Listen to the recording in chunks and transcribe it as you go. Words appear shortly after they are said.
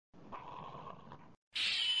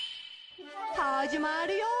Hey,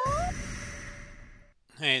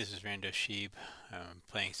 this is Rando Sheeb. I'm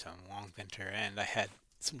playing some Longvinter, and I had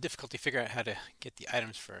some difficulty figuring out how to get the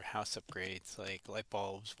items for house upgrades like light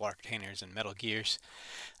bulbs, water containers, and metal gears.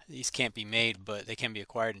 These can't be made, but they can be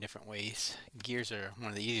acquired in different ways. Gears are one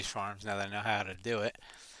of the easiest farms now that I know how to do it.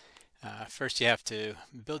 First, you have to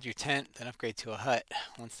build your tent, then upgrade to a hut.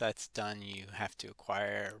 Once that's done, you have to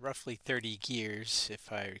acquire roughly 30 gears,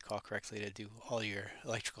 if I recall correctly, to do all your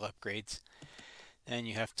electrical upgrades. Then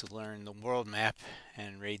you have to learn the world map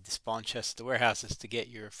and raid the spawn chests at the warehouses to get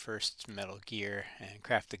your first metal gear and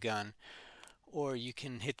craft a gun. Or you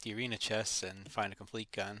can hit the arena chests and find a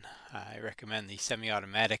complete gun. I recommend the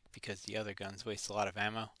semi-automatic because the other guns waste a lot of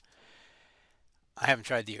ammo. I haven't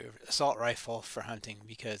tried the assault rifle for hunting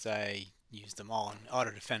because I use them all in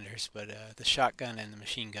auto defenders, but the shotgun and the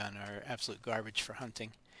machine gun are absolute garbage for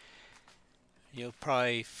hunting. You'll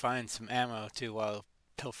probably find some ammo too while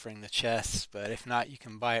pilfering the chests, but if not, you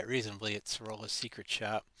can buy it reasonably at Sirola's secret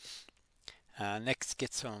shop. Next,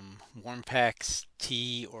 get some warm packs,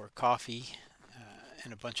 tea or coffee,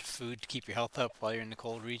 and a bunch of food to keep your health up while you're in the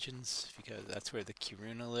cold regions, because that's where the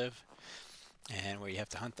Kiiruna live and where you have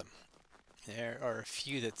to hunt them. There are a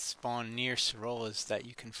few that spawn near Sirola's that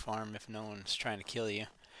you can farm if no one's trying to kill you.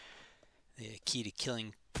 The key to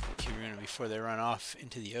killing Kiiruna before they run off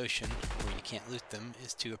into the ocean, where you can't loot them,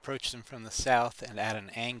 is to approach them from the south and at an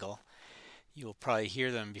angle. You will probably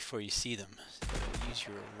hear them before you see them. So use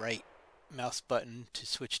your right mouse button to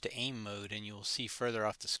switch to aim mode and you will see further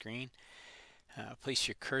off the screen. Place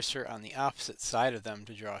your cursor on the opposite side of them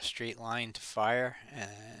to draw a straight line to fire,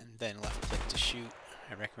 and then left click to shoot.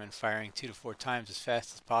 I recommend firing 2 to 4 times as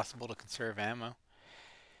fast as possible to conserve ammo.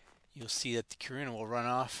 You'll see that the Kiiruna will run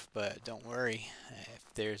off, but don't worry. If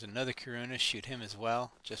there's another Kiiruna, shoot him as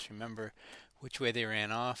well. Just remember which way they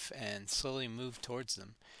ran off and slowly move towards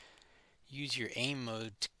them. Use your aim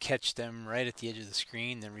mode to catch them right at the edge of the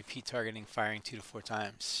screen, then repeat targeting, firing 2 to 4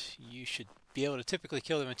 times. You should be able to typically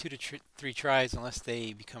kill them in 2 to 3 tries unless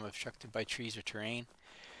they become obstructed by trees or terrain.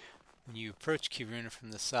 When you approach Kiiruna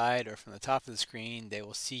from the side or from the top of the screen, they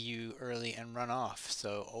will see you early and run off,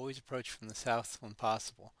 so always approach from the south when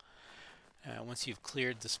possible. Once you've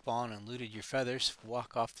cleared the spawn and looted your feathers,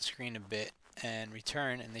 walk off the screen a bit and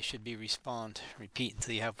return, and they should be respawned. Repeat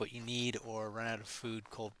until you have what you need or run out of food,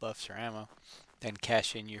 cold buffs, or ammo. Then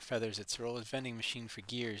cash in your feathers at Sirola's vending machine for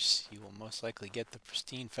gears. You will most likely get the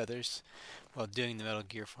Pristine Feathers while doing the metal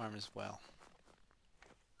gear farm as well.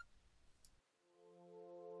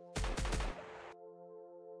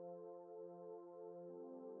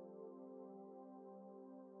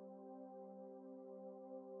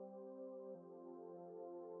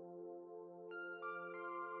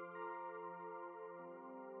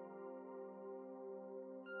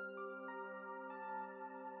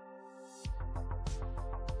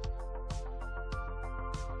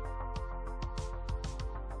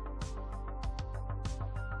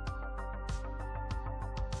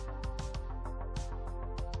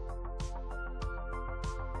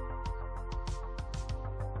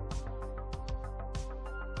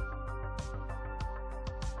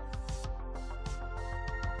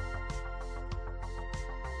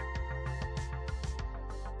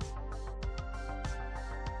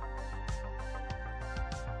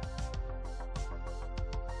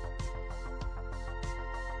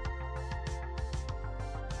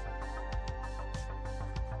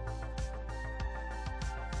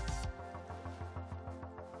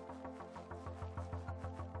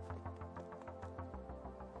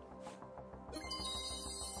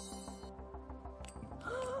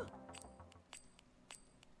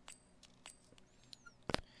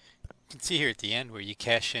 You can see here at the end where you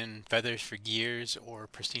cash in feathers for gears or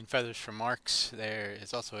pristine feathers for marks. There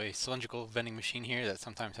is also a cylindrical vending machine here that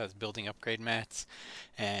sometimes has building upgrade mats,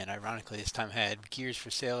 and ironically this time had gears for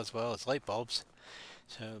sale as well as light bulbs.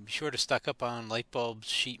 So be sure to stock up on light bulbs,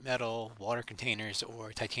 sheet metal, water containers,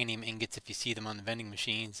 or titanium ingots if you see them on the vending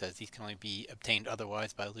machines, as these can only be obtained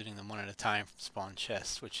otherwise by looting them one at a time from spawn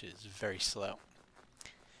chests, which is very slow.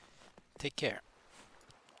 Take care.